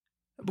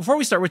Before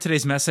we start with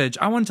today's message,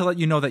 I wanted to let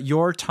you know that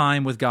your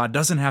time with God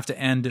doesn't have to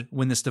end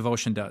when this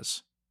devotion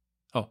does.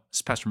 Oh,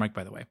 it's Pastor Mike,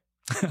 by the way.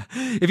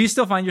 If you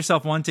still find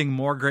yourself wanting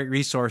more great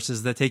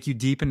resources that take you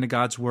deep into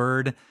God's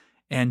Word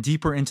and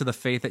deeper into the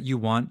faith that you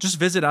want, just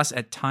visit us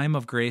at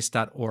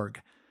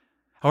timeofgrace.org.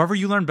 However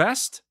you learn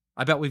best,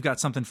 I bet we've got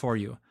something for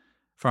you.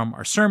 From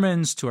our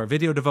sermons, to our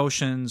video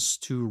devotions,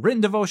 to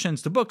written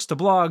devotions, to books, to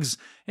blogs,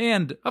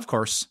 and, of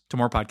course, to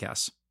more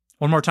podcasts.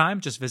 One more time,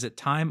 just visit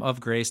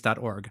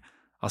timeofgrace.org.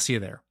 I'll see you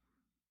there.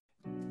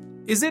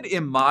 Is it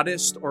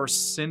immodest or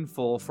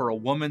sinful for a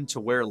woman to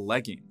wear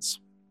leggings?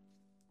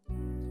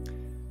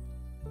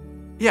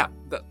 Yeah,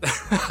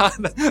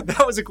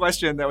 that was a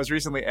question that was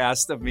recently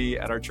asked of me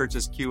at our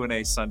church's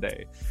Q&A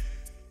Sunday.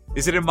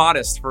 Is it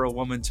immodest for a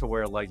woman to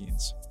wear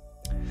leggings?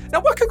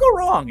 Now, what could go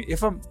wrong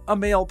if a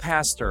male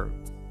pastor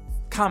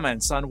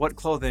comments on what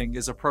clothing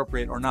is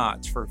appropriate or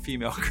not for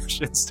female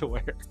Christians to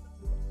wear?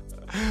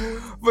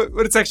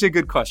 But it's actually a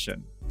good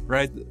question,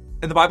 right?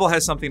 And the Bible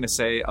has something to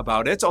say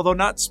about it, although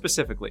not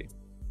specifically.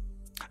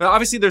 Now,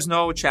 obviously, there's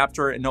no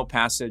chapter and no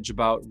passage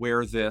about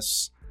wear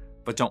this,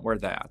 but don't wear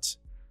that.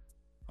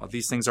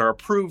 These things are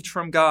approved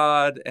from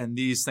God, and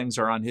these things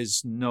are on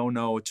his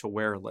no to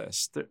wear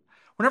list.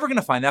 We're never going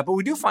to find that, but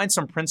we do find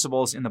some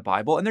principles in the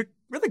Bible, and they're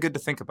really good to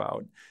think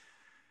about.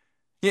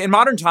 In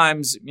modern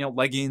times,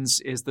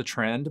 leggings is the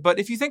trend, but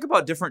if you think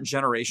about different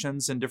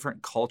generations and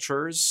different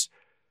cultures,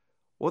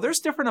 well, there's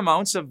different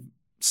amounts of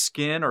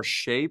skin or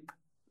shape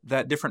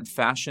that different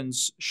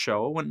fashions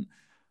show.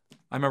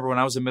 I remember when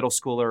I was a middle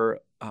schooler,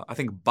 I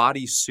think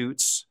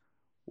bodysuits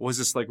was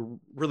this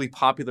really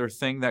popular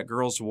thing that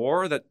girls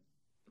wore that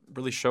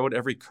really showed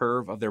every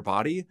curve of their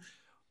body.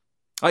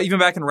 Even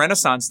back in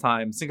Renaissance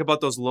time, think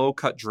about those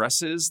low-cut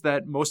dresses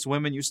that most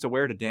women used to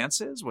wear to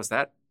dances. Was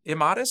that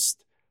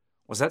immodest?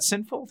 Was that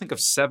sinful? Think of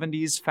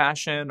 70s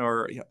fashion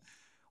or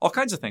all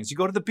kinds of things. You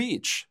go to the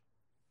beach.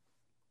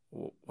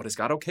 What is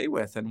God okay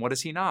with and what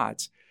is he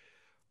not?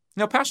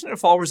 Passionate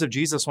followers of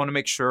Jesus want to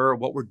make sure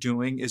what we're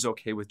doing is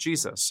okay with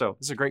Jesus. So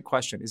this is a great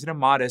question. Is it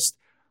immodest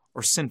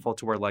or sinful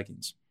to wear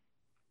leggings?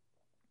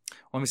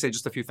 Let me say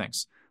just a few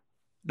things.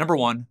 Number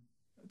one,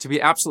 to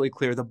be absolutely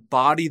clear, the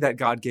body that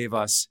God gave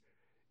us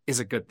is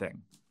a good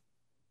thing.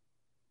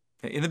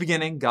 In the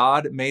beginning,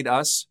 God made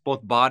us,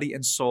 both body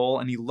and soul,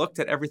 and he looked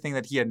at everything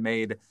that he had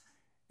made,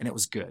 and it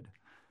was good.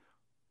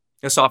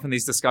 So often in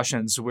these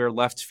discussions, we're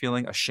left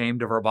feeling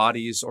ashamed of our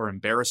bodies or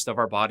embarrassed of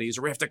our bodies,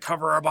 or we have to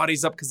cover our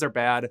bodies up because they're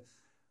bad,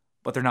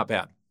 but they're not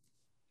bad.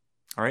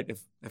 All right,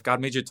 if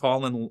God made you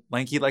tall and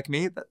lanky like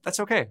me,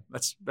 that's okay.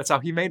 That's how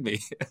he made me.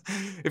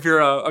 If you're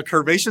a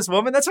curvaceous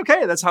woman, that's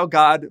okay. That's how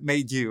God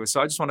made you. So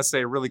I just want to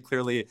say really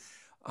clearly,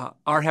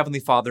 our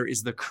Heavenly Father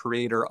is the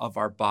creator of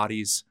our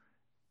bodies.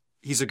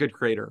 He's a good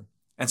creator.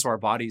 And so our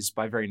bodies,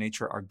 by very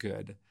nature, are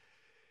good.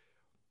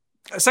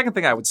 A second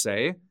thing I would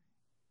say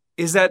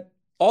is that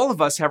all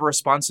of us have a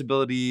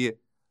responsibility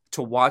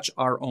to watch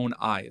our own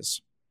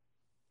eyes.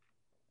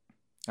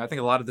 I think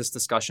a lot of this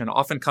discussion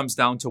often comes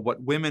down to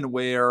what women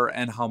wear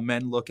and how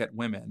men look at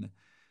women.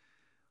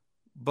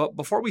 But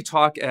before we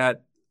talk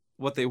at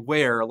what they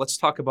wear, let's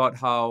talk about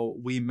how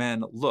we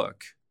men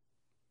look.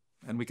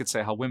 And we could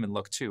say how women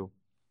look too.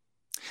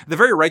 The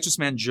very righteous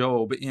man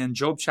Job, in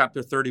Job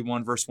chapter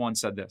 31, verse 1,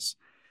 said this: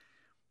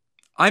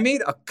 I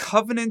made a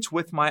covenant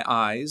with my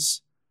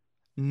eyes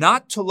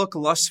not to look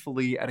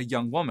lustfully at a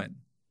young woman.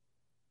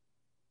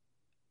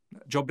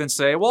 Job didn't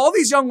say, well, all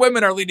these young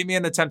women are leading me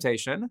into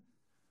temptation.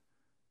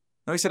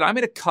 No, he said, I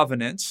made a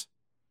covenant,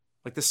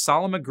 like this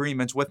solemn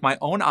agreement with my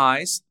own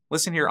eyes.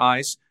 Listen here,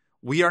 eyes.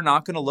 We are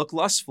not going to look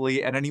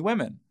lustfully at any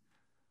women.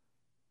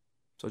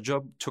 So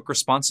Job took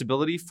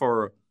responsibility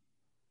for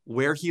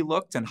where he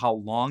looked and how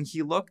long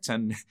he looked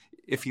and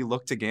if he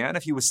looked again,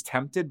 if he was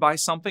tempted by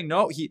something.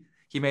 No, he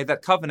made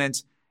that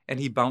covenant and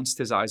he bounced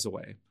his eyes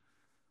away.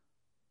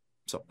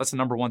 So that's the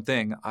number one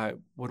thing I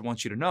would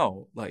want you to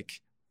know.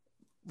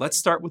 Let's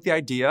start with the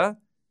idea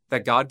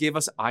that God gave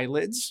us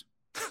eyelids.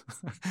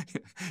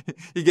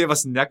 He gave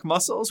us neck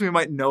muscles. We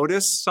might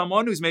notice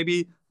someone who's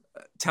maybe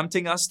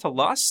tempting us to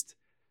lust.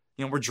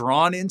 We're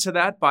drawn into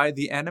that by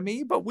the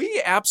enemy, but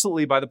we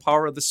absolutely, by the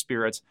power of the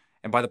Spirit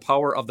and by the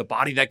power of the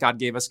body that God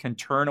gave us, can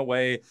turn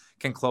away,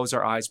 can close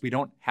our eyes. We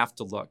don't have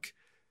to look.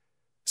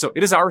 So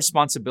it is our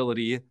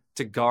responsibility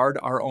to guard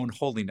our own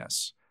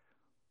holiness.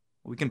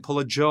 We can pull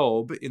a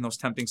Job in those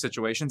tempting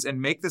situations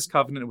and make this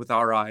covenant with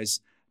our eyes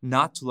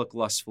not to look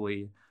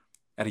lustfully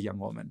at a young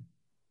woman.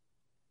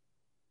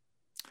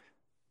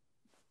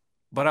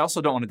 But I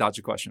also don't want to dodge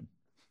a question.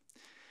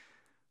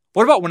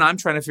 What about when I'm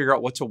trying to figure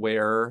out what to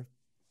wear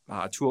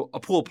to a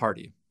pool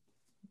party?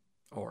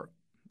 Or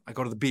I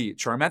go to the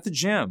beach, or I'm at the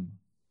gym.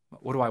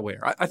 What do I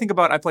wear? I think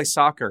about, I play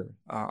soccer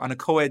on a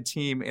co-ed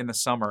team in the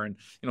summer and,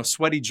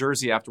 sweaty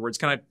jersey afterwards.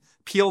 Can I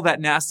peel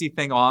that nasty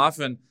thing off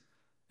and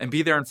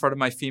be there in front of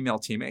my female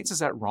teammates? Is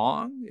that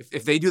wrong?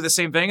 If they do the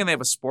same thing and they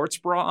have a sports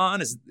bra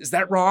on, is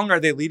that wrong? Are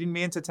they leading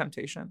me into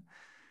temptation?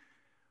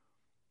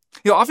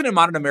 Often in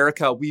modern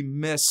America, we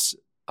miss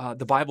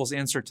the Bible's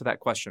answer to that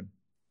question.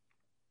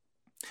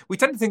 We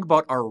tend to think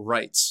about our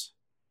rights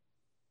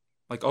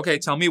Like, okay,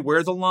 tell me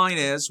where the line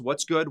is,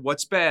 what's good,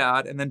 what's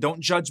bad, and then don't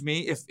judge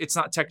me if it's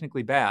not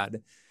technically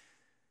bad.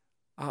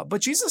 But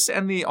Jesus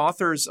and the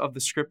authors of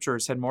the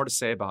scriptures had more to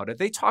say about it.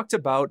 They talked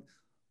about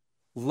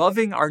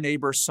loving our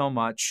neighbor so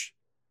much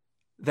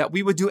that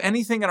we would do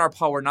anything in our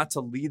power not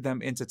to lead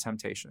them into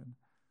temptation.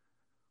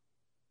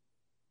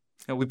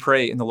 And we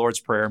pray in the Lord's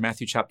Prayer,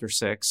 Matthew chapter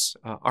 6,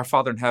 our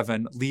Father in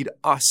heaven, lead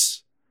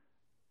us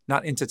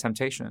not into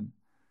temptation.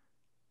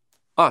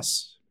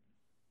 Us.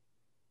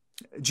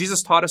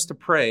 Jesus taught us to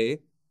pray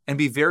and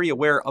be very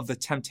aware of the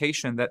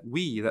temptation that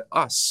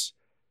us,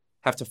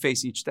 have to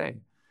face each day.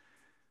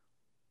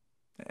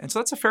 And so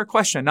that's a fair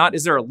question. Not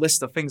is there a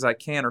list of things I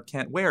can or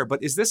can't wear,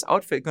 but is this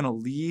outfit going to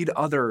lead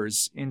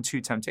others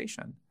into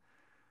temptation?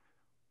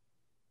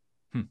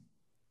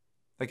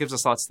 That gives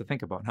us lots to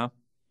think about, huh?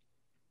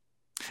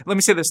 Let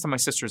me say this to my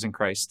sisters in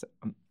Christ.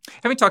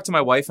 Having talked to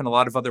my wife and a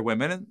lot of other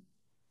women, and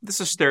this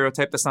is a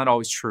stereotype that's not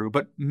always true,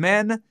 but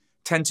men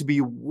tend to be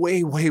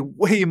way, way,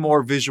 way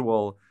more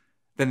visual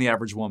than the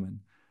average woman.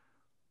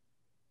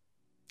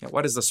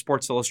 Why does the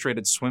Sports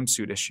Illustrated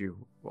swimsuit issue?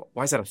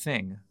 Why is that a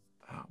thing?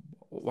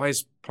 Why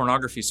is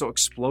pornography so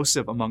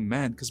explosive among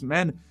men? Because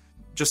men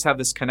just have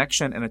this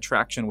connection and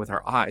attraction with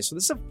our eyes. So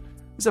this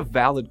is a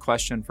valid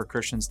question for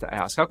Christians to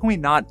ask. How can we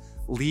not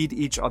lead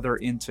each other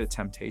into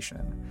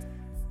temptation?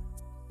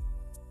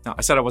 Now,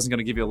 I said I wasn't going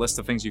to give you a list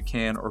of things you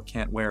can or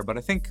can't wear, but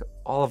I think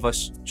all of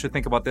us should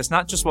think about this,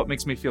 not just what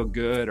makes me feel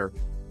good or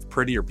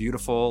pretty or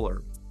beautiful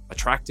or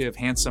attractive,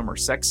 handsome, or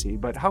sexy,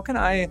 but how can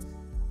I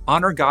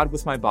honor God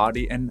with my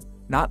body and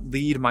not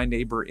lead my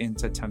neighbor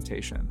into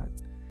temptation?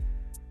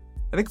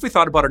 I think if we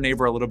thought about our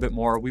neighbor a little bit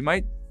more, we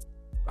might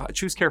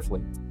choose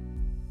carefully.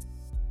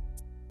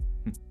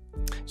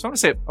 So I want to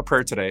say a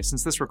prayer today,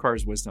 since this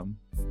requires wisdom.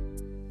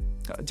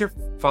 Dear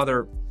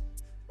Father,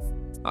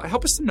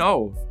 help us to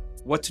know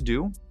what to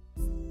do.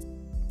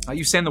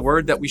 You say in the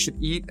word that we should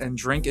eat and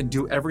drink and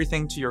do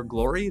everything to your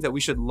glory, that we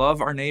should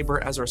love our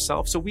neighbor as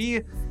ourselves. So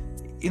we,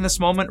 in this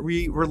moment,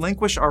 we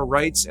relinquish our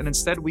rights and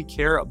instead we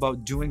care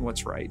about doing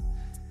what's right.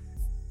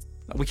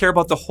 We care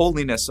about the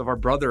holiness of our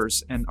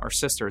brothers and our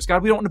sisters.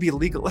 God, we don't want to be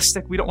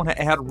legalistic. We don't want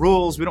to add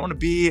rules. We don't want to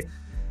be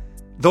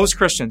those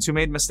Christians who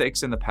made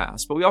mistakes in the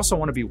past, but we also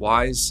want to be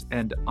wise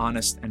and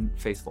honest and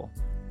faithful.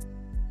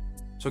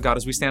 So God,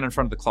 as we stand in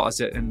front of the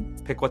closet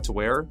and pick what to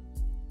wear,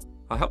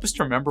 help us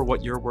to remember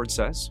what your word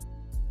says.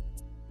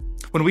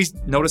 When we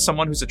notice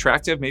someone who's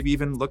attractive, maybe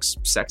even looks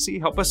sexy,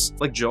 help us,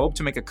 like Job,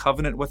 to make a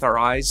covenant with our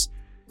eyes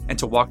and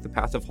to walk the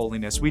path of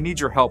holiness. We need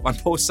your help on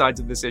both sides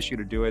of this issue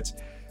to do it.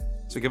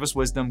 So give us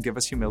wisdom, give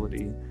us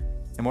humility,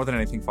 and more than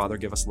anything, Father,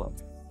 give us love.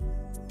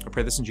 I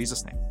pray this in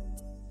Jesus' name.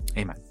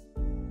 Amen.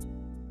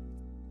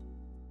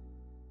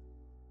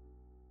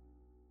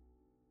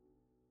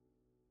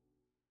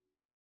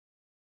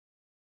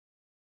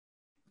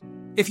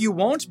 If you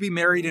won't be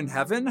married in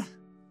heaven,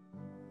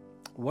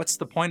 what's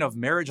the point of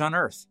marriage on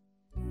earth?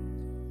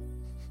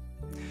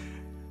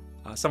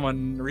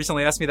 Someone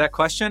recently asked me that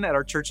question at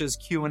our church's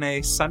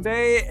Q&A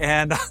Sunday,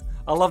 and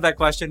I love that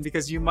question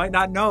because you might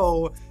not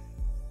know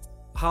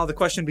how the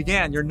question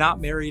began. You're not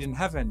married in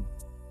heaven.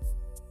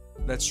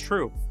 That's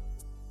true.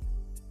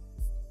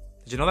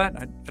 Did you know that?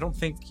 I don't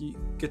think you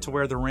get to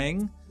wear the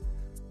ring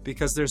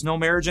because there's no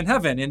marriage in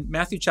heaven. In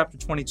Matthew chapter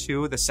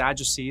 22, the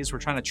Sadducees were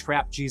trying to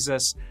trap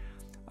Jesus.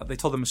 They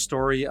told him a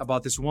story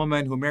about this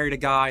woman who married a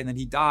guy and then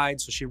he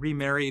died, so she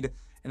remarried,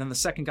 and then the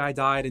second guy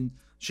died and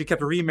she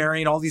kept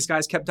remarrying. All these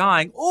guys kept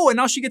dying. Oh, and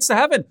now she gets to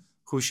heaven.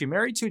 Who's she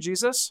married to,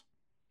 Jesus?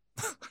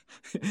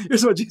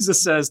 Here's what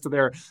Jesus says to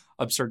their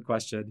absurd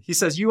question. He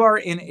says, "You are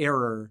in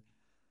error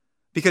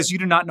because you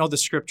do not know the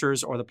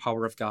scriptures or the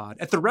power of God.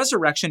 At the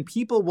resurrection,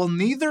 people will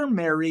neither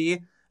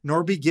marry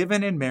nor be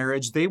given in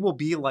marriage. They will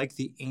be like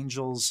the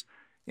angels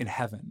in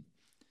heaven."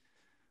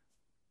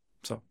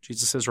 So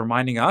Jesus is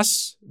reminding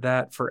us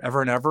that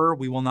forever and ever,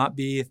 we will not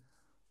be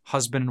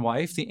husband and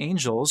wife. The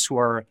angels, who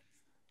are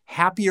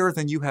happier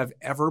than you have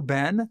ever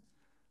been,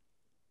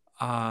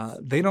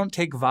 they don't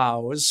take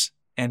vows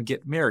and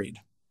get married.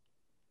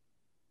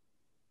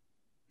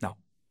 No.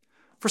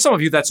 For some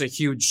of you, that's a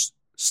huge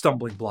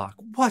stumbling block.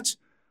 What?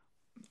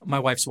 My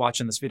wife's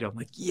watching this video. I'm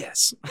like,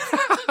 yes.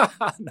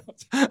 No,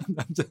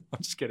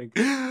 I'm just kidding.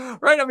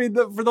 Right? I mean,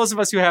 for those of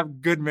us who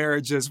have good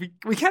marriages,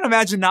 we can't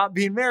imagine not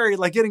being married,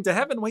 like getting to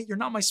heaven. Wait, you're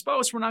not my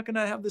spouse. We're not going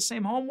to have the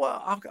same home.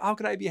 Well, how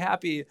could I be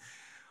happy?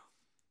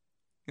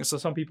 And so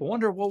some people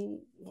wonder, well,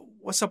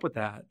 what's up with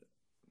that?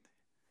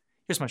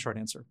 Here's my short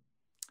answer.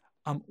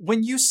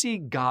 When you see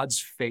God's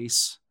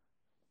face,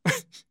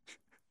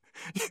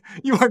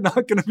 you are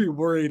not going to be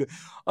worried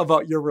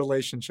about your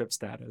relationship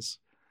status.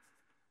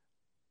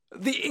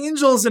 The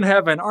angels in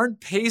heaven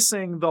aren't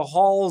pacing the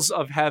halls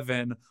of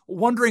heaven,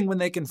 wondering when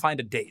they can find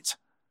a date.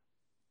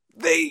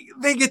 They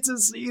get to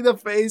see the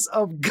face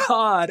of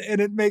God,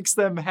 and it makes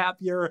them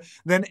happier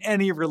than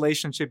any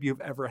relationship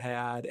you've ever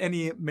had,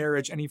 any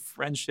marriage, any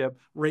friendship,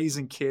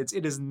 raising kids.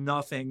 It is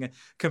nothing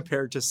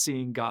compared to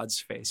seeing God's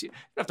face. You don't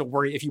have to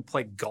worry if you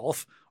play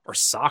golf or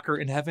soccer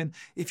in heaven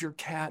if your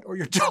cat or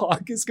your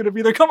dog is going to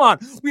be there. Come on.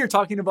 We are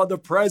talking about the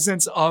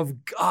presence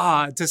of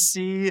God, to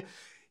see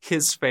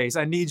his face.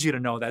 I need you to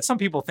know that. Some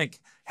people think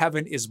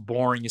heaven is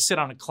boring. You sit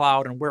on a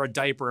cloud and wear a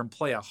diaper and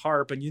play a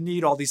harp, and you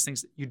need all these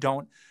things. You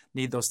don't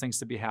need those things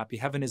to be happy.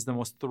 Heaven is the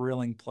most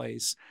thrilling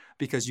place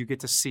because you get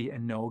to see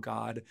and know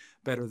God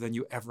better than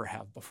you ever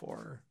have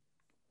before.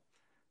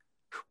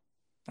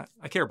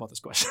 I care about this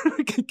question.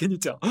 Can you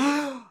tell?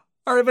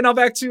 All right, but now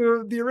back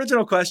to the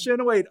original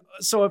question. Wait,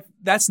 so if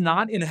that's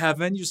not in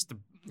heaven, you just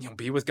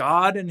be with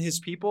God and his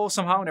people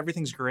somehow and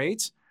everything's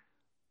great,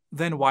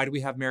 then why do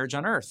we have marriage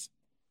on earth?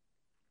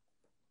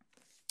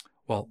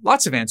 Well,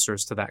 lots of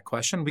answers to that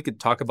question. We could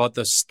talk about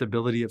the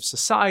stability of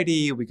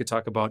society. We could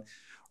talk about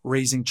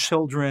raising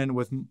children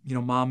with,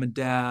 mom and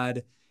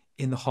dad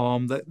in the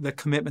home. The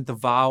commitment, the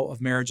vow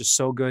of marriage is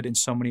so good in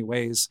so many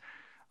ways.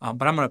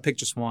 But I'm going to pick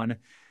just one.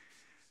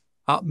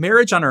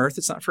 Marriage on earth,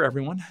 it's not for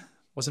everyone.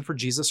 It wasn't for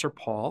Jesus or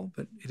Paul,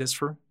 but it is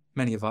for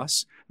many of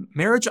us.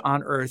 Marriage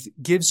on earth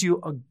gives you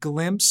a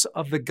glimpse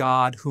of the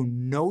God who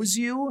knows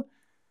you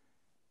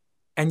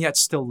and yet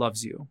still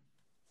loves you.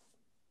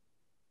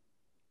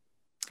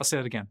 I'll say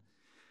that again.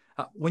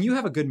 When you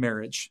have a good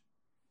marriage,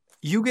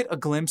 you get a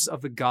glimpse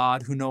of the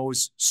God who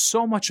knows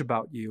so much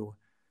about you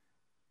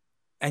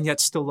and yet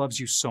still loves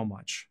you so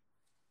much.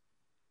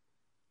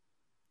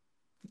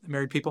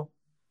 Married people,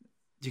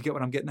 do you get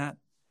what I'm getting at?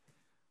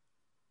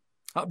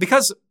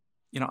 Because,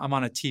 I'm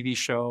on a TV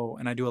show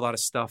and I do a lot of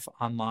stuff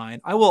online,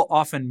 I will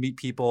often meet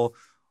people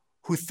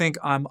who think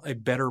I'm a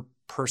better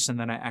person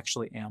than I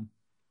actually am.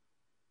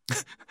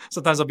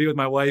 Sometimes I'll be with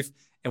my wife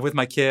and with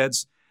my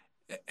kids,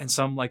 and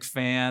some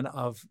fan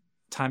of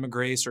Time of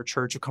Grace or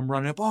church will come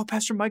running up. Oh,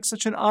 Pastor Mike,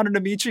 such an honor to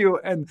meet you.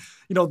 And,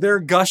 they're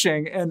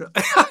gushing. And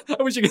I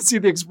wish you could see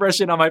the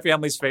expression on my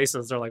family's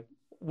faces. They're like,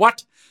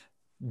 what?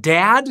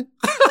 Dad?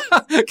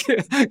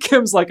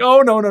 Kim's like,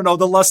 oh, no.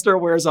 The luster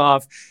wears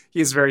off.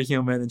 He's very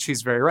human and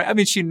she's very right. I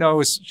mean, she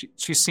knows.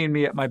 She's seen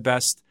me at my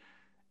best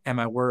and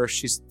my worst.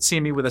 She's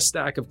seen me with a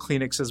stack of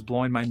Kleenexes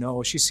blowing my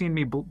nose. She's seen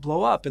me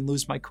blow up and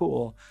lose my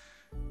cool.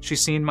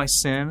 She's seen my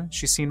sin.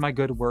 She's seen my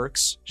good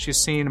works. She's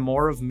seen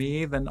more of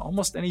me than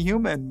almost any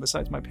human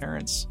besides my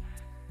parents.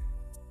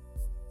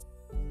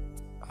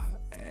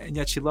 And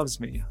yet she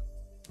loves me.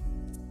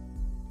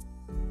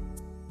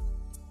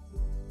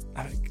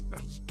 I've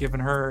given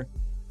her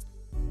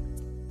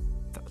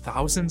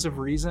thousands of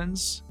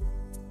reasons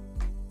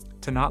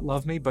to not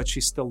love me, but she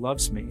still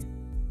loves me.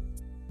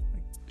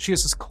 She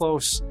is as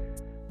close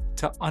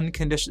to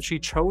unconditional. She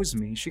chose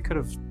me. She's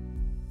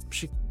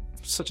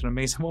such an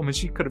amazing woman.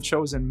 She could have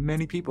chosen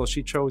many people.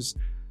 She chose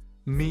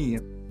me.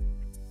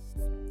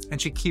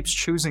 And she keeps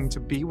choosing to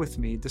be with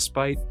me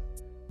despite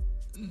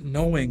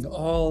knowing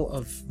all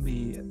of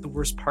me, the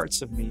worst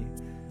parts of me.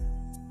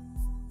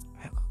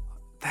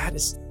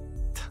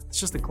 It's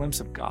just a glimpse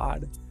of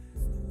God.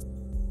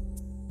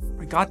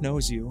 God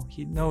knows you.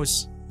 He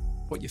knows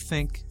what you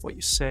think, what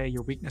you say,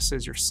 your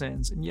weaknesses, your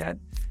sins. And yet,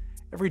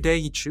 every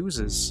day he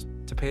chooses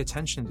to pay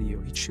attention to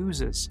you. He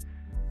chooses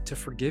to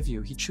forgive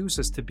you. He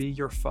chooses to be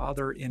your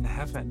Father in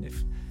heaven.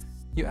 If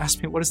you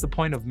ask me, what is the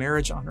point of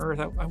marriage on earth?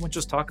 I wouldn't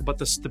just talk about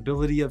the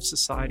stability of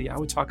society. I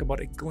would talk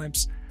about a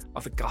glimpse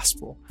of the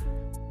gospel,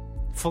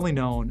 fully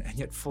known and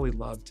yet fully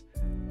loved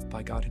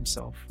by God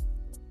himself.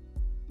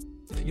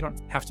 You don't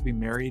have to be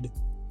married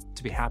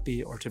to be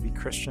happy or to be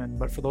Christian,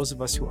 but for those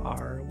of us who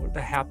are, what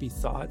the happy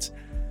thought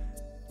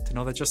to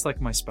know that just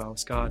like my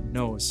spouse, God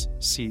knows,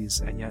 sees,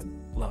 and yet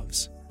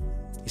loves.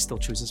 He still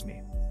chooses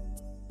me.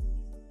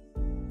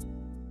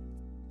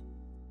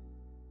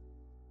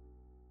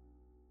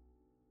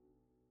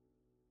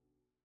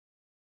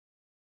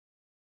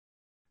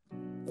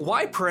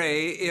 Why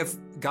pray if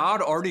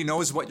God already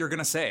knows what you're going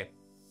to say?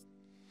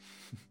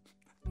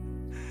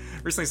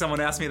 Recently, someone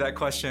asked me that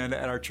question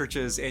at our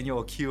church's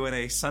annual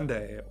Q&A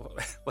Sunday.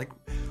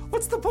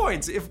 What's the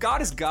point? If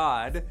God is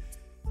God,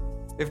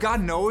 if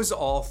God knows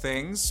all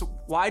things,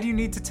 why do you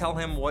need to tell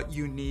him what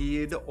you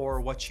need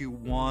or what you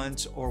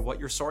want or what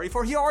you're sorry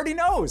for? He already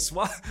knows.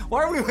 Why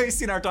are we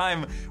wasting our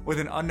time with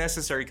an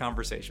unnecessary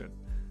conversation?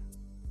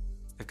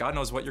 If God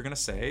knows what you're going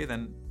to say,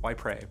 then why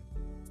pray?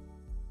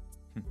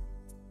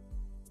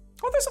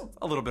 Well, there's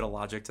a little bit of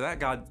logic to that.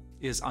 God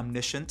is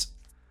omniscient.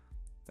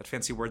 That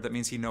fancy word that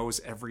means he knows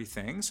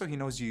everything. So he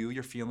knows you,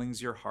 your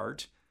feelings, your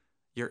heart,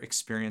 your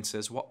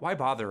experiences. Why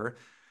bother?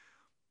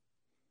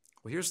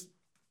 Well, here's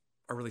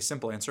a really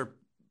simple answer.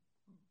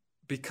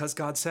 Because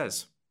God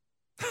says.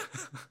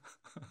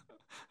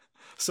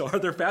 So are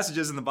there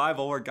passages in the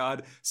Bible where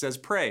God says,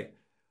 pray,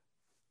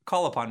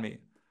 call upon me?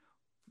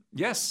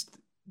 Yes.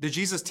 Did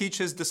Jesus teach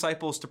his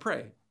disciples to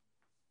pray?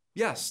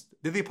 Yes.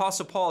 Did the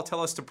Apostle Paul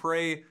tell us to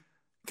pray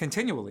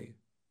continually?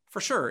 For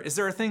sure. Is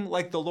there a thing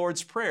like the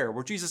Lord's Prayer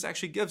where Jesus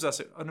actually gives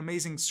us an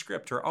amazing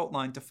script or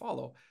outline to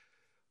follow?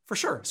 For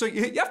sure. So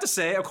you have to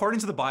say, according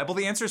to the Bible,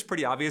 the answer is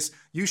pretty obvious.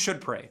 You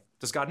should pray.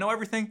 Does God know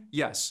everything?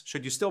 Yes.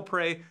 Should you still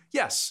pray?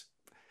 Yes.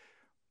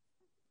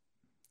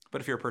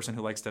 But if you're a person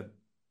who likes to,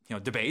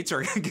 debate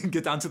or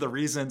get down to the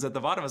reasons at the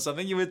bottom of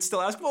something, you would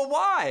still ask, well,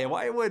 why?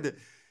 Why would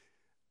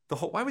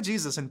Why would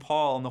Jesus and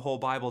Paul and the whole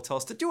Bible tell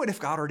us to do it if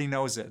God already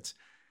knows it?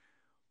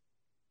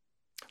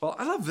 Well,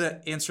 I love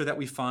the answer that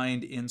we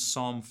find in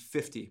Psalm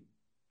 50.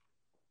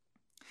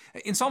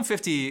 In Psalm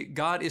 50,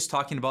 God is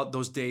talking about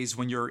those days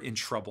when you're in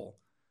trouble,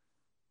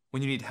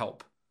 when you need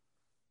help.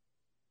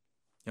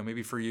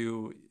 Maybe for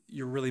you,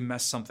 you really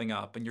messed something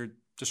up and you're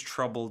just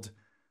troubled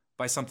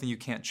by something you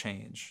can't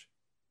change.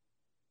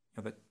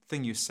 That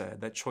thing you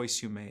said, that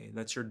choice you made,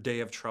 that's your day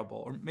of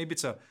trouble. Or maybe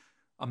it's a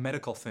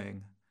medical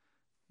thing.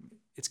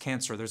 It's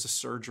cancer, there's a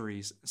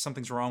surgery,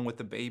 something's wrong with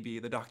the baby,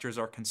 the doctors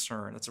are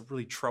concerned. That's a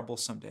really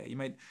troublesome day. You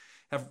might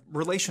have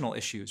relational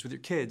issues with your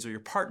kids or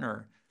your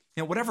partner,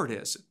 whatever it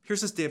is.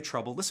 Here's this day of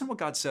trouble. Listen what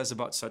God says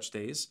about such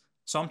days.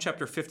 Psalm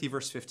chapter 50,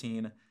 verse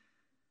 15.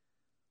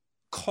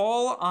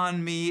 Call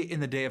on me in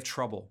the day of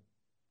trouble.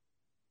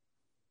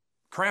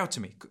 Cry out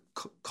to me.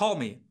 Call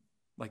me.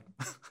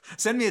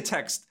 Send me a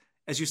text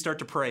as you start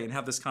to pray and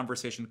have this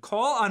conversation.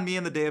 Call on me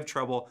in the day of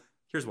trouble.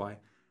 Here's why.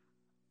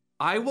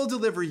 I will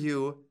deliver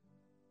you,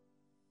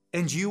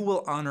 and you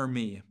will honor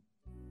me.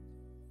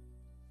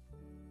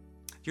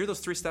 Do you hear those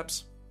 3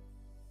 steps?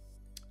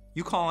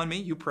 You call on me,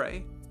 you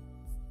pray.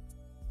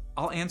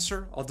 I'll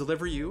answer, I'll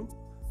deliver you.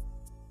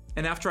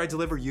 And after I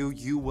deliver you,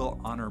 you will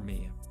honor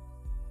me.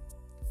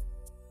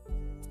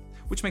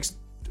 Which makes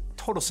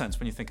total sense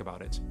when you think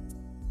about it.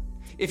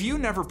 If you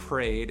never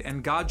prayed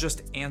and God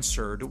just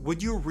answered,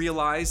 would you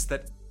realize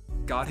that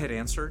God had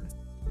answered?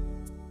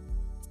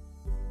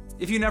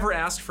 If you never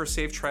asked for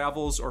safe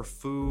travels or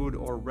food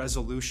or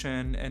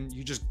resolution and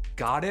you just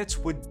got it,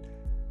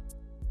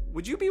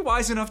 would you be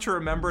wise enough to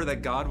remember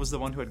that God was the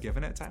one who had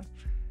given it? I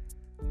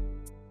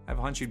have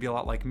a hunch you'd be a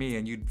lot like me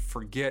and you'd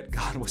forget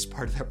God was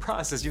part of that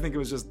process. You think it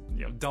was just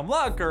dumb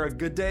luck or a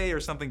good day or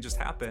something just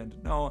happened.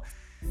 No.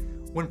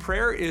 When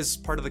prayer is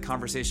part of the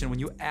conversation, when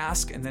you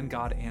ask and then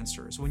God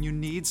answers, when you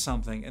need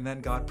something and then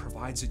God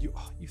provides it, you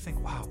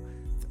think, wow,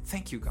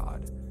 thank you,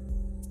 God.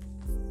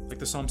 Like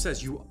the psalm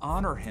says, you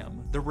honor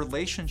him, the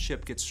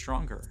relationship gets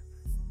stronger.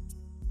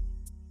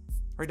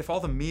 Right? If all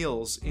the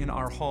meals in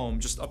our home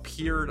just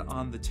appeared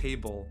on the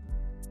table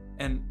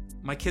and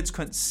my kids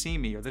couldn't see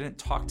me or they didn't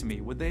talk to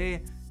me, would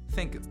they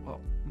think, well,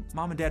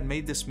 mom and dad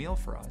made this meal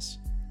for us?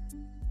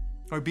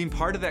 Or being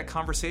part of that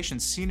conversation,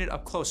 seeing it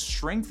up close,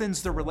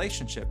 strengthens the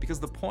relationship, because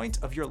the point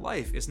of your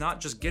life is not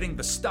just getting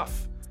the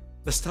stuff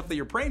that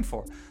you're praying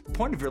for. The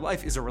point of your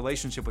life is a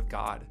relationship with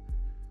God.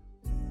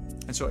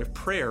 And so if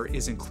prayer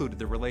is included,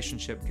 the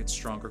relationship gets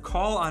stronger.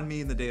 Call on me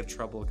in the day of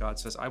trouble, God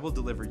says. I will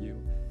deliver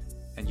you,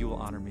 and you will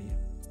honor me.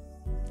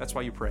 That's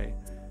why you pray,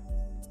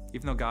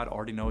 even though God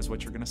already knows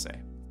what you're going to say.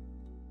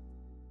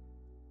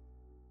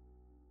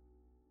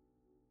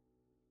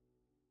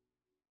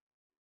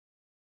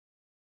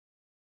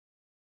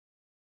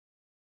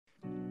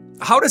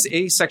 How does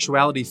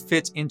asexuality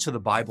fit into the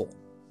Bible?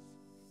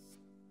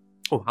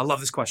 Oh, I love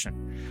this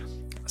question.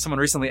 Someone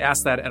recently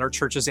asked that at our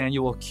church's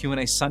annual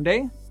Q&A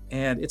Sunday,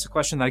 and it's a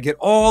question that I get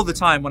all the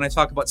time when I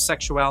talk about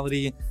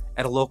sexuality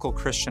at a local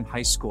Christian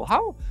high school.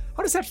 How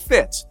does that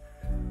fit?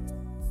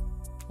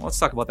 Well, let's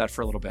talk about that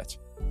for a little bit.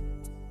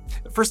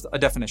 First, a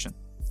definition.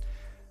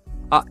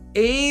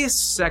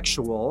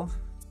 Asexual,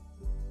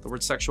 the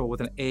word sexual with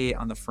an A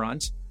on the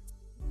front,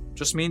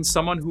 just means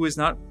someone who is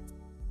not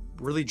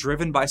really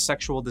driven by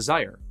sexual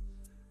desire.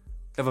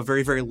 They have a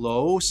very, very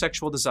low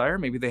sexual desire.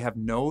 Maybe they have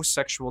no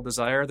sexual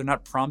desire. They're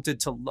not prompted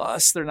to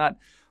lust. They're not,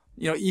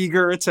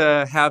 eager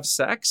to have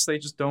sex. They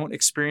just don't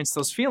experience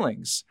those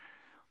feelings.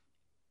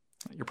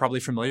 You're probably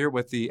familiar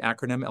with the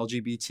acronym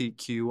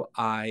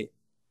LGBTQIA+,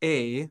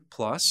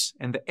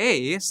 and the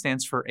A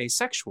stands for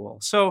asexual.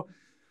 So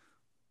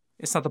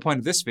it's not the point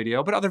of this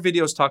video, but other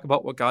videos talk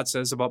about what God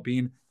says about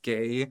being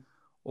gay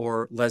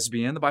or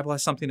lesbian. The Bible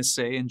has something to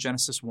say in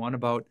Genesis 1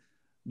 about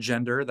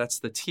gender. That's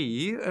the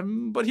T.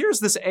 But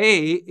here's this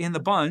A in the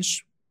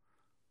bunch.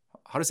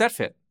 How does that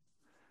fit?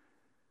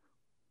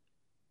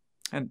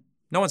 And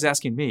no one's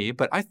asking me,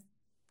 but I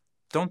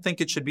don't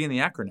think it should be in the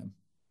acronym.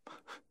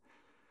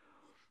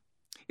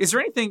 Is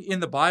there anything in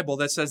the Bible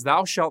that says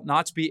thou shalt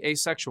not be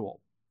asexual?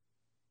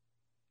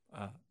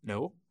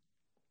 No.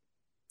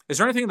 Is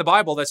there anything in the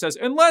Bible that says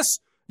unless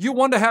you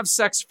want to have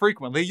sex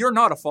frequently, you're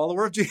not a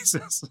follower of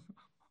Jesus?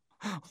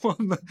 Well,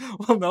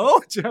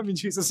 no. I mean,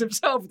 Jesus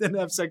himself didn't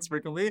have sex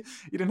frequently.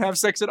 He didn't have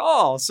sex at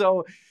all.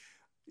 So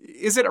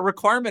is it a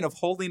requirement of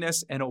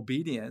holiness and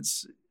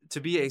obedience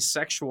to be a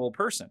sexual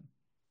person?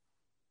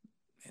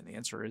 And the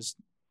answer is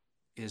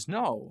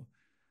no.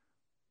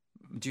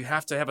 Do you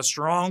have to have a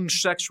strong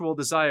sexual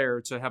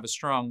desire to have a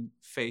strong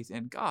faith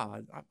in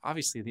God?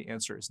 Obviously, the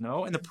answer is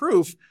no. And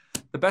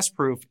the best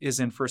proof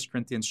is in 1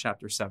 Corinthians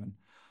chapter 7.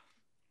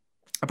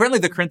 Apparently,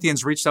 the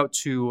Corinthians reached out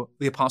to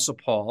the Apostle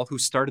Paul, who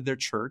started their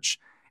church,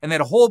 and they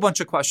had a whole bunch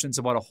of questions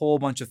about a whole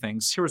bunch of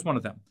things. Here was one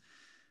of them.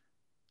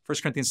 1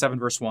 Corinthians 7,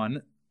 verse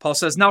 1, Paul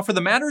says, "Now for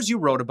the matters you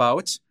wrote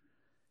about,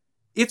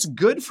 it's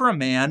good for a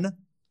man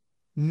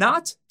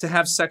not to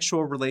have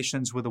sexual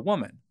relations with a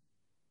woman."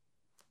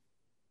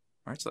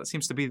 All right, so that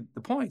seems to be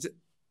the point.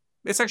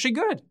 It's actually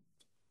good.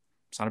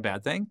 It's not a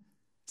bad thing.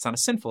 It's not a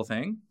sinful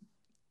thing.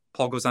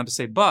 Paul goes on to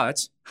say,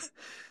 but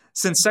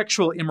since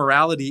sexual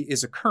immorality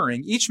is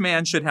occurring, each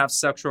man should have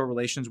sexual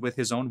relations with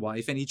his own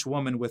wife and each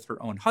woman with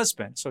her own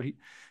husband. So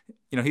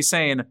he's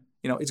saying,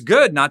 it's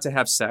good not to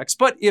have sex,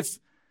 but if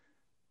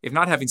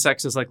not having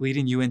sex is like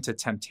leading you into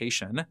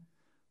temptation,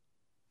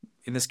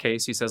 in this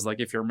case, he says, like,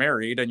 if you're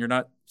married and you're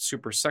not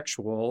super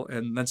sexual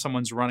and then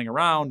someone's running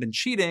around and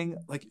cheating,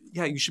 like,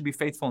 yeah, you should be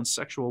faithful and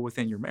sexual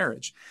within your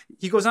marriage.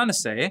 He goes on to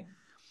say,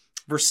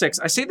 verse 6,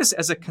 I say this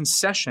as a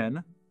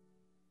concession,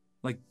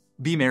 like,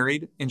 be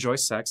married, enjoy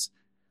sex.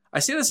 I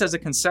say this as a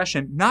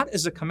concession, not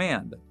as a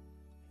command.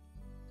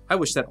 I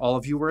wish that all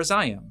of you were as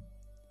I am.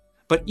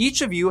 But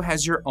each of you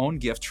has your own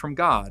gift from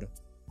God.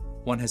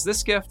 One has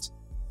this gift,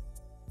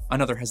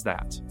 another has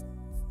that.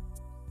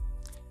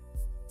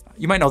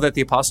 You might know that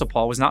the Apostle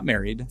Paul was not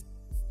married,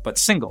 but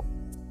single.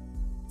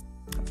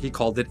 He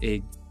called it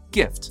a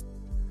gift.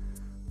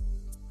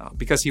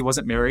 Because he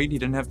wasn't married, he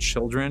didn't have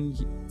children,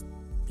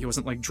 he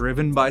wasn't like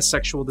driven by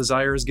sexual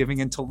desires, giving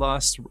into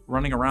lust,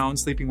 running around,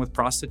 sleeping with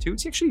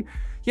prostitutes. He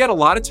had a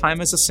lot of time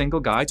as a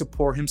single guy to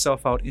pour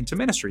himself out into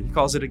ministry. He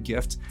calls it a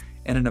gift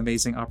and an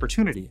amazing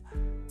opportunity.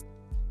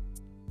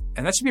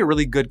 And that should be a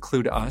really good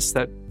clue to us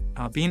that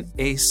being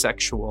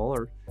asexual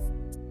or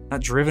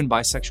not driven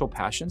by sexual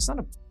passion is not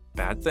a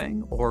bad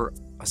thing or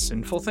a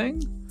sinful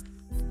thing.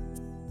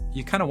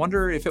 You kind of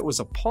wonder if it was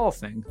a Paul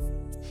thing.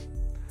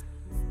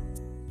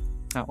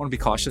 I want to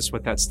be cautious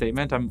with that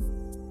statement. I'm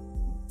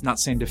not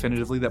saying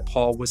definitively that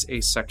Paul was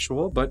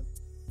asexual, but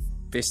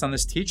based on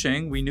this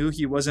teaching, we knew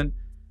he wasn't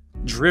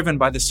driven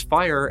by this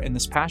fire and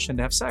this passion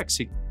to have sex.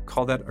 He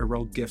called that a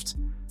real gift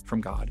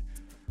from God.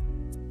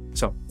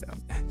 So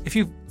if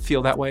you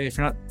feel that way, if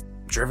you're not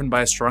driven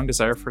by a strong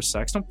desire for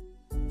sex, don't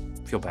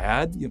feel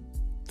bad. You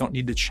don't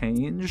need to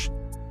change.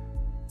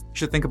 You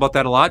should think about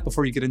that a lot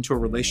before you get into a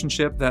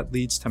relationship that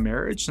leads to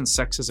marriage, since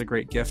sex is a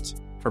great gift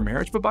for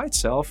marriage, but by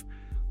itself,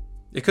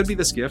 it could be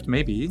this gift,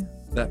 maybe,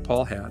 that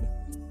Paul had.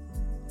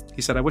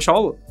 He said, I wish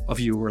all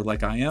of you were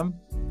like I am,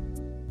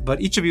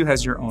 but each of you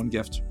has your own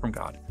gift from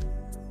God.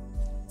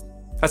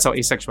 That's how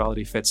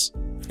asexuality fits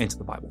into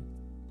the Bible.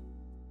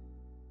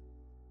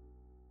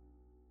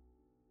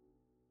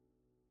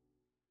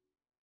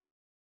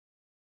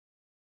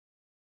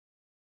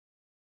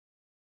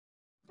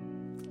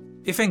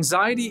 If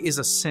anxiety is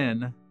a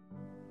sin,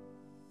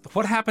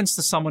 what happens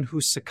to someone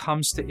who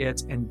succumbs to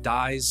it and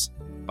dies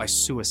by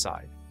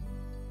suicide?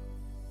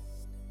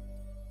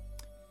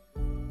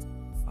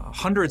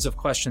 Hundreds of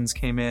questions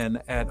came in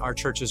at our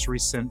church's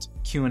recent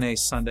Q&A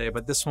Sunday,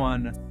 but this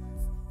one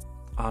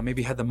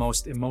maybe had the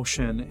most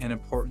emotion and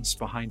importance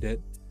behind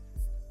it.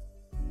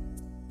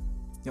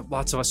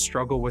 Lots of us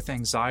struggle with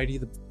anxiety.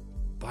 The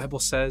Bible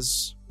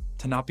says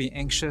to not be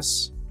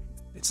anxious.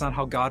 It's not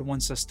how God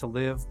wants us to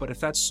live, but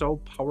if that's so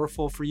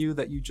powerful for you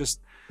that you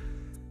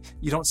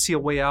don't see a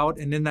way out,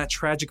 and in that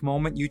tragic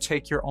moment you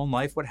take your own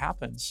life, what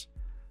happens?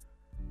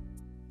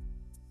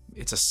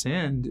 It's a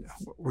sin.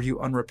 Were you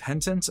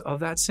unrepentant of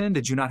that sin?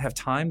 Did you not have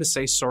time to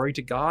say sorry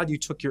to God? You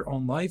took your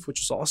own life, which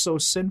was also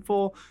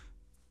sinful.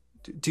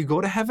 Do you go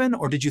to heaven,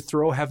 or did you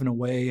throw heaven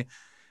away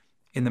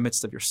in the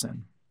midst of your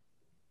sin?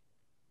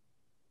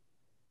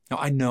 Now,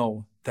 I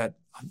know that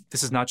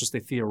this is not just a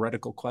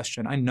theoretical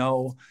question. I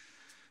know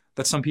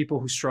that some people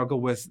who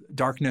struggle with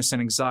darkness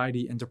and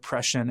anxiety and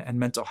depression and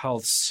mental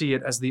health see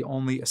it as the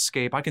only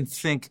escape. I can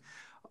think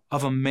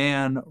of a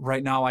man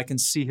right now, I can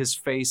see his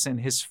face and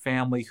his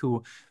family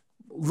who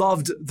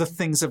loved the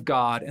things of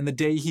God. And the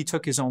day he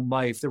took his own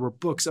life, there were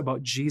books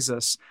about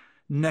Jesus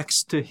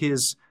next to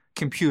his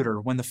computer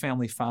when the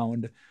family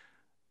found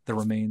the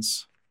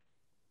remains.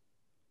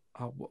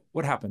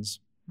 What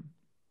happens?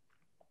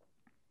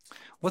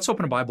 Let's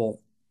open a Bible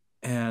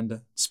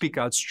and speak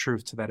God's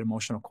truth to that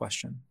emotional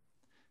question.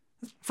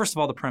 First of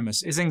all, the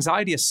premise, is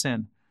anxiety a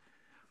sin?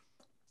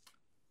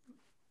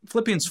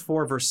 Philippians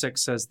 4 verse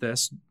 6 says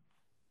this,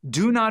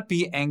 do not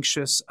be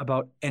anxious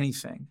about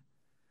anything,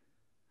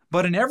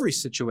 but in every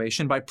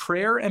situation, by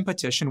prayer and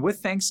petition,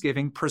 with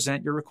thanksgiving,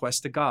 present your requests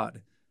to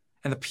God.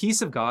 And the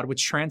peace of God,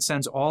 which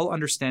transcends all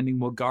understanding,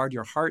 will guard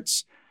your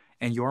hearts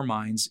and your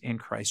minds in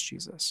Christ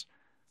Jesus.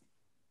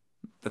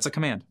 That's a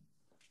command.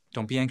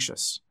 Don't be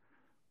anxious.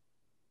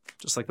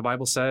 Just like the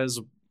Bible says,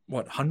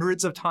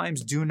 hundreds of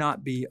times, do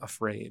not be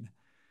afraid.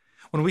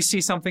 When we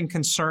see something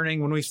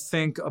concerning, when we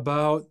think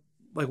about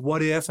like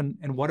what if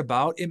and what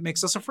about, it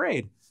makes us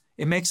afraid.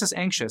 It makes us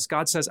anxious.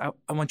 God says,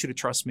 I want you to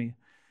trust me.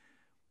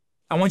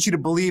 I want you to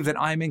believe that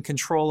I'm in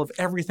control of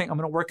everything. I'm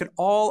going to work it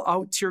all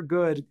out to your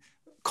good.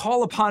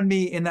 Call upon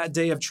me in that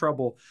day of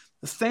trouble.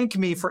 Thank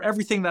me for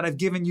everything that I've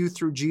given you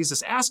through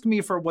Jesus. Ask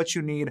me for what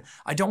you need.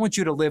 I don't want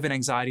you to live in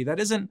anxiety. That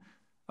isn't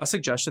a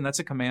suggestion. That's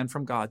a command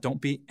from God. Don't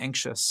be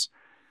anxious.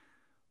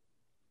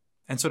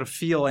 And sort of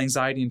feel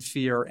anxiety and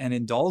fear and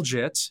indulge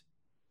it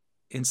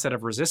instead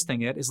of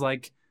resisting it is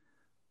like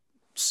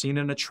seeing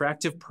an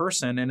attractive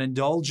person and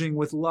indulging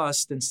with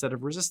lust instead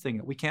of resisting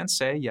it. We can't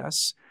say,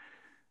 yes,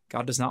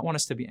 God does not want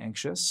us to be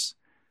anxious.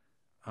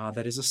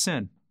 That is a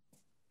sin.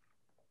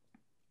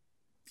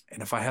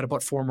 And if I had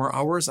about 4 more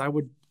hours, I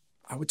would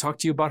I would talk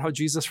to you about how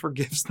Jesus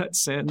forgives that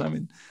sin. I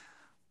mean,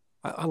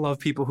 I love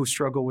people who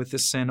struggle with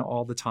this sin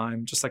all the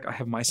time, just like I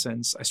have my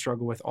sins I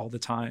struggle with all the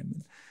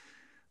time.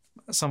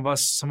 Some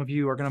of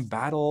you are going to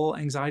battle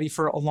anxiety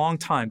for a long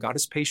time. God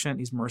is patient.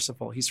 He's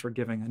merciful. He's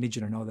forgiving. I need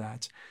you to know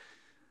that.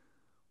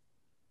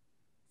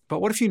 But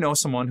what if you know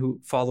someone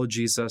who followed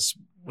Jesus,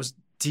 was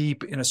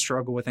deep in a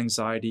struggle with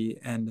anxiety,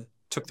 and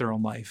took their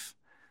own life?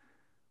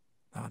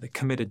 They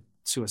committed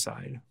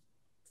suicide.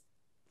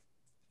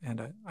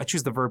 And I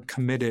choose the verb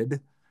committed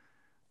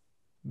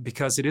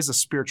because it is a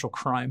spiritual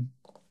crime.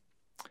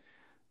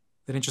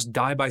 They didn't just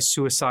die by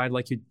suicide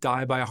like you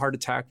die by a heart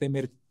attack. They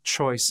made a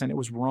choice, and it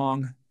was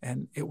wrong,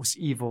 and it was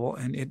evil,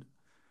 and it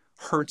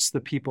hurts the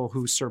people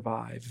who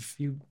survive. If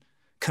you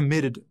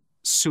committed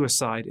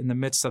suicide in the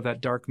midst of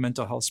that dark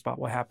mental health spot,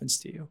 what happens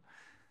to you?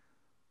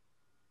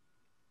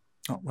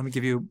 Let me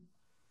give you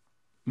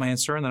my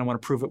answer, and then I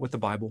want to prove it with the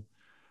Bible.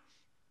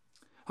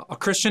 A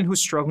Christian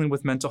who's struggling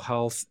with mental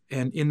health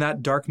and in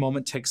that dark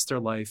moment takes their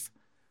life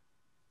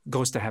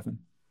goes to heaven.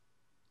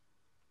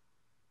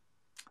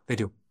 They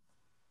do.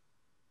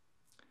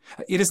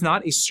 It is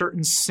not a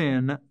certain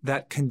sin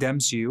that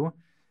condemns you.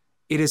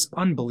 It is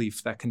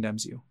unbelief that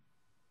condemns you.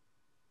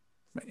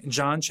 In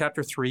John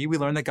chapter 3, we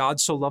learn that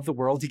God so loved the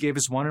world, he gave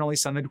his one and only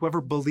Son, that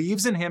whoever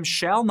believes in him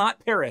shall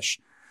not perish,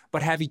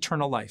 but have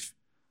eternal life.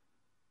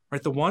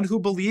 Right? The one who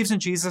believes in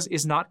Jesus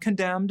is not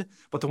condemned,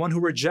 but the one who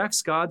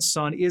rejects God's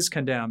Son is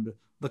condemned.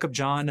 Look up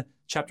John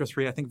chapter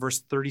 3, I think verse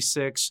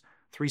 36,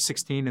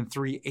 3:16, and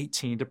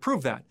 3:18 to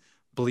prove that.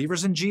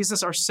 Believers in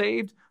Jesus are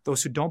saved.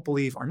 Those who don't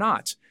believe are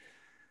not.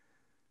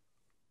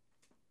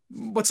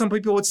 But some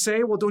people would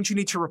say, well, don't you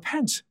need to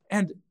repent?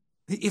 And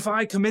if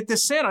I commit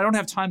this sin, I don't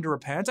have time to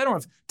repent. I don't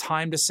have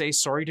time to say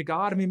sorry to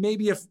God. I mean,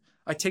 maybe if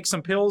I take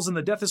some pills and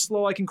the death is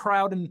slow, I can cry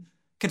out and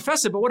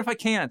confess it. But what if I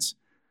can't?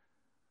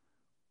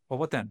 Well,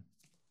 what then?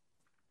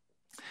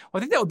 Well, I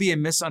think that would be a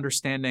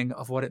misunderstanding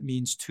of what it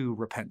means to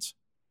repent.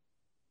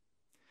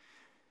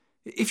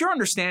 If your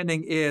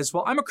understanding is,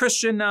 well, I'm a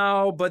Christian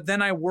now, but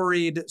then I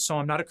worried, so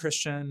I'm not a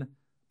Christian.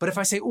 But if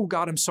I say, oh,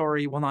 God, I'm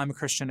sorry, well, now I'm a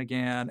Christian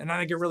again, and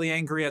I get really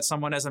angry at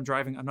someone as I'm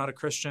driving, I'm not a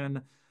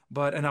Christian.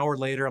 But an hour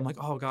later, I'm like,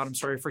 oh, God, I'm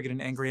sorry for getting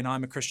angry, and now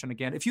I'm a Christian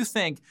again. If you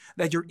think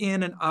that you're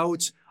in and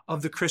out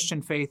of the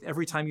Christian faith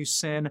every time you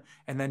sin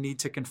and then need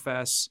to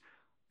confess,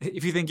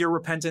 if you think you're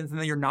repentant and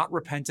then you're not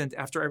repentant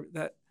after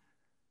that,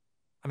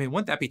 I mean,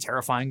 wouldn't that be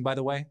terrifying, by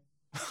the way?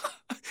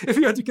 If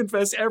you had to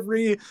confess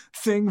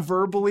everything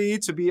verbally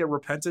to be a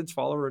repentant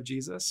follower of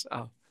Jesus?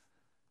 Oh,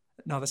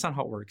 no, that's not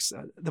how it works.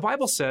 The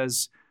Bible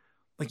says,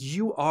 like,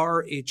 you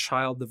are a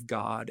child of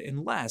God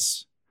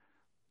unless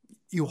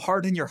you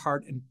harden your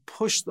heart and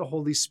push the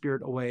Holy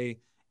Spirit away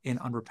in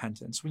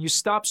unrepentance. When you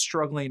stop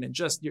struggling and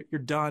just,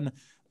 you're done,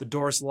 the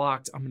door's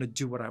locked, I'm going to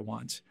do what I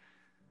want.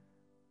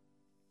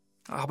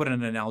 How about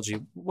an analogy?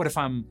 What if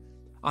I'm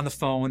on the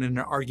phone in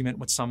an argument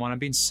with someone, I'm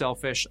being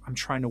selfish, I'm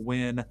trying to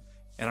win,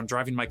 and I'm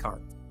driving my car.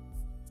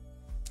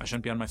 I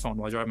shouldn't be on my phone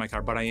while I drive my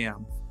car, but I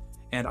am.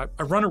 And I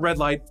run a red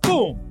light,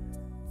 boom!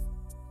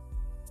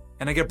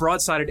 And I get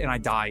broadsided and I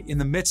die in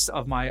the midst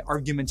of my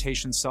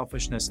argumentation,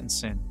 selfishness, and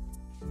sin.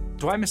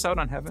 Do I miss out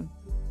on heaven?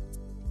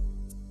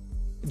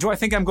 Do I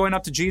think I'm going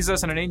up to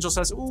Jesus and an angel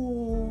says,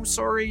 ooh,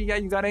 sorry, yeah,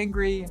 you got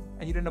angry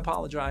and you didn't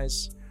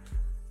apologize?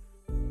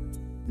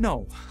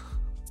 No.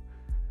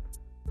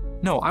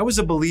 No, I was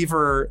a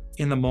believer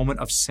in the moment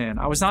of sin.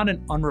 I was not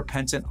an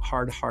unrepentant,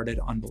 hard-hearted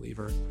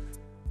unbeliever.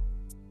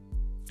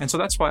 And so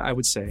that's why I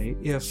would say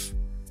if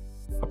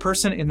a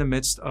person in the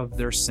midst of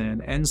their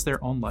sin ends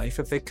their own life,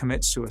 if they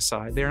commit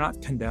suicide, they're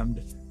not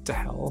condemned to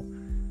hell.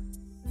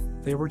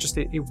 They were just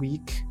a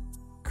weak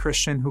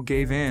Christian who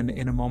gave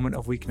in a moment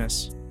of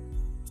weakness.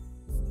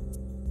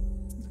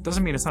 It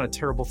doesn't mean it's not a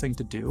terrible thing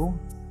to do.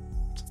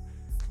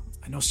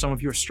 I know some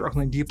of you are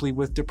struggling deeply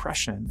with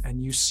depression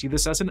and you see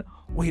this as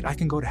wait, I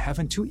can go to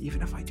heaven too,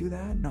 even if I do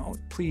that? No,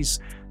 please,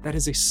 that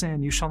is a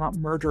sin. You shall not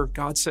murder.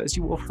 God says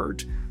you will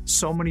hurt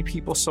so many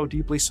people so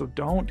deeply, so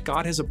don't.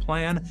 God has a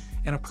plan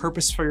and a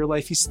purpose for your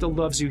life. He still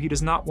loves you. He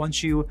does not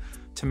want you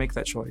to make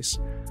that choice.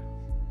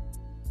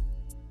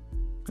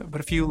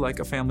 But if you, like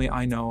a family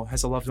I know,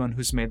 has a loved one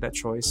who's made that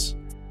choice,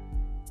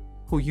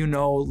 who you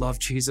know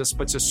loved Jesus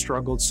but just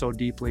struggled so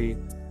deeply,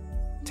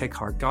 take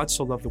heart. God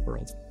so loved the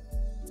world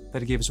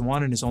that he gave his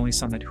one and his only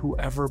Son, that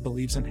whoever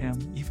believes in him,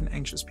 even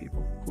anxious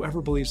people,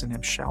 whoever believes in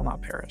him shall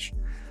not perish,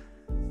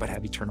 but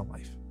have eternal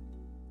life.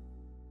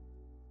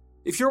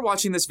 If you're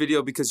watching this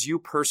video because you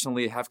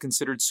personally have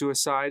considered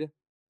suicide,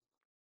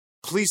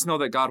 please know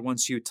that God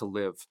wants you to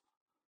live.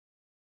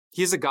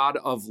 He is a God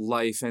of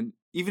life, and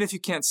even if you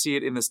can't see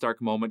it in this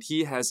dark moment,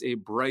 he has a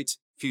bright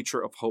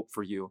future of hope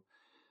for you.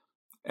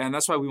 And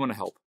that's why we want to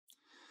help.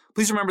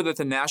 Please remember that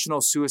the National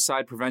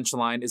Suicide Prevention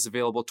Line is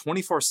available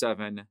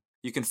 24/7.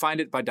 You can find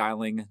it by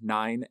dialing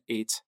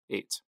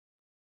 988.